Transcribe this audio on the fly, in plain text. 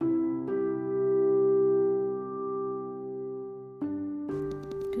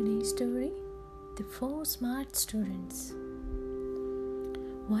Today's story: The Four Smart Students.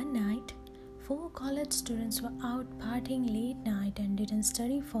 One night, four college students were out partying late night and didn't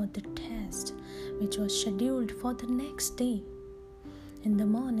study for the test, which was scheduled for the next day. In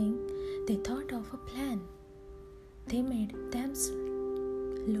the morning, they thought of a plan. They made themselves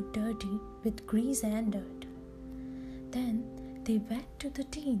look dirty with grease and dirt. Then they went to the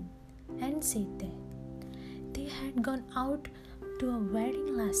dean and said that they had gone out to a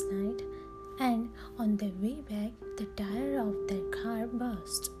wedding last night, and on their way back the tire of their car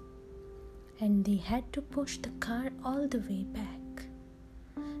burst and they had to push the car all the way back.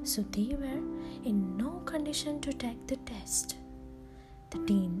 So they were in no condition to take the test. The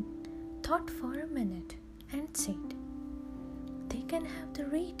dean thought for a minute and said they can have the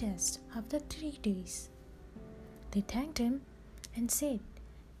retest after 3 days. They thanked him and said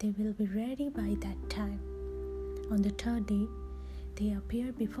they will be ready by that time. On the third day, they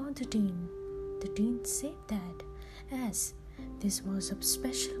appeared before the dean. The dean said that as this was a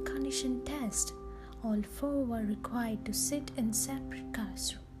special condition test, all four were required to sit in separate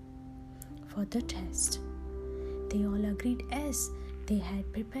classrooms for the test. They all agreed as they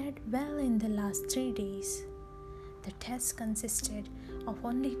had prepared well in the last 3 days. The test consisted of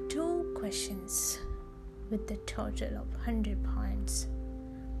only 2 questions with the total of 100 points.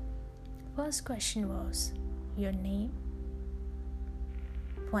 First question was your name,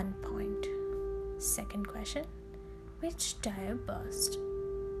 1 point. Second question, which tire burst?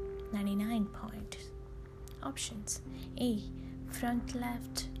 99 points. Options: A. Front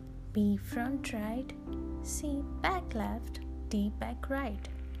left, B. Front right, C. Back left, D. Back right.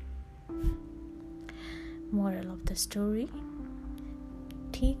 Moral of the story: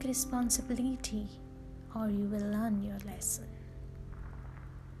 take responsibility or you will learn your lesson.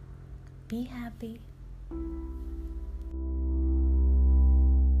 Be happy.